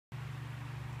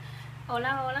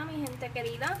Hola, hola mi gente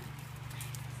querida.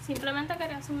 Simplemente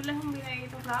quería subirles un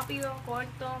videito rápido,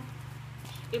 corto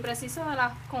y preciso de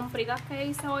las compritas que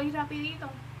hice hoy rapidito.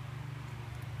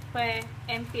 Pues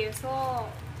empiezo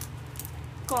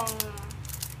con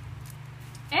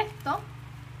esto,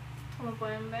 como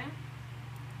pueden ver.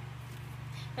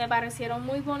 Me parecieron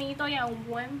muy bonitos y a un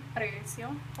buen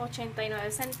precio,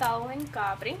 89 centavos en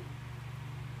Capri.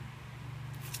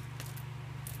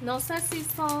 No sé si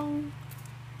son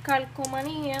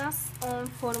calcomanías o en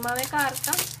forma de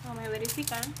carta. Vamos a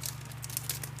verificar.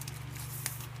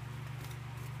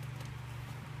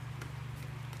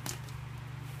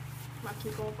 Aquí,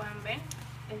 como pueden ver,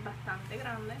 es bastante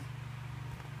grande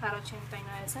para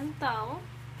 89 centavos.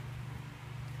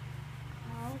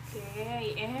 Ok,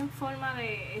 es en forma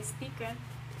de sticker,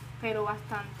 pero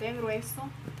bastante grueso,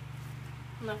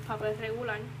 no es papel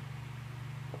regular.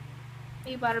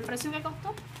 Y para el precio que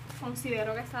costó,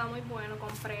 considero que estaba muy bueno.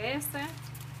 Compré este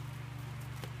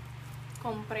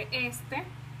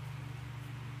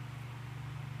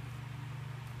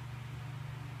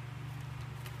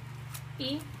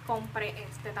y compré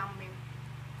este también.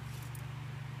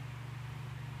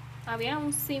 Había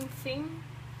un sinfín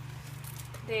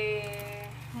de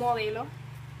modelos,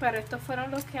 pero estos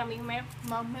fueron los que a mí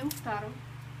más me gustaron.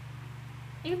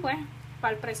 Y pues,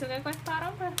 para el precio que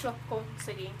costaron, pues los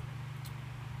conseguí.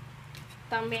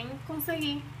 También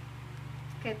conseguí,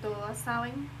 que todas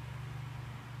saben,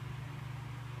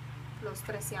 los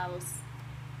preciados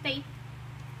tape.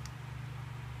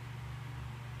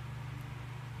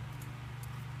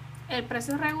 El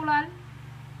precio regular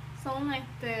son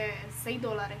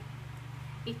 $6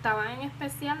 y estaban en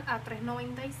especial a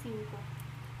 $3.95.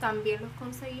 También los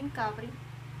conseguí en Capri.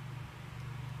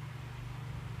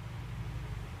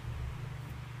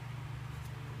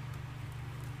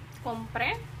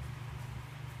 Compré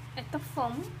estos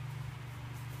foam.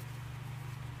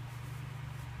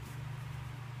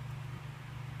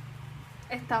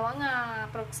 Estaban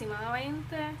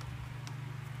aproximadamente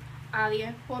a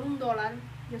 10 por $1.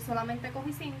 Yo solamente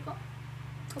cogí 5.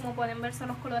 Como pueden ver, son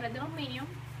los colores de los Minions.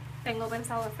 Tengo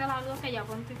pensado hacer algo que ya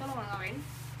prontito lo van a ver.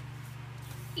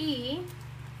 Y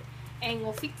en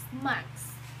Office Max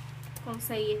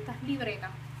conseguí estas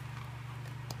libretas.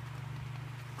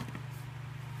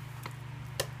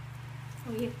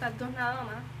 Y estas dos nada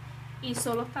más. Y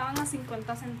solo estaban a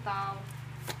 50 centavos.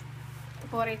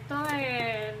 Por esto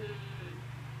de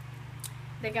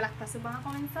que las clases van a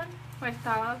comenzar, pues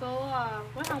estaba todo a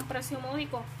un precio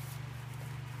módico.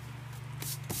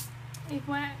 Y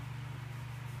pues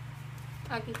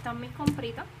aquí están mis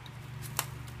compritas,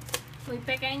 muy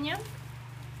pequeñas,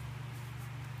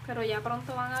 pero ya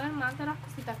pronto van a ver más de las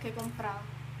cositas que he comprado.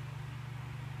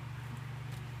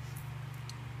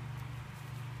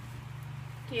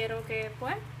 Quiero que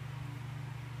pues,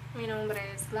 mi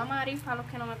nombre es La Mari, para los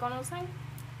que no me conocen.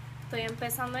 Estoy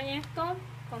empezando en esto.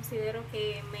 Considero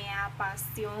que me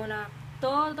apasiona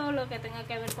todo lo que tenga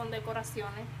que ver con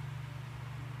decoraciones,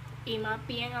 y más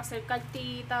bien hacer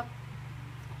cartitas,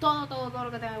 todo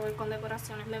lo que tenga que ver con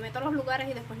decoraciones. Me meto a los lugares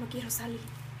y después no quiero salir,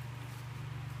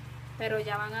 pero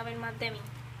ya van a ver más de mí.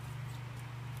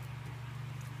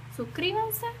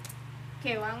 Suscríbanse,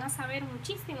 que van a saber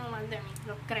muchísimo más de mí,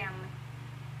 créanme.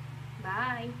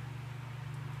 Bye.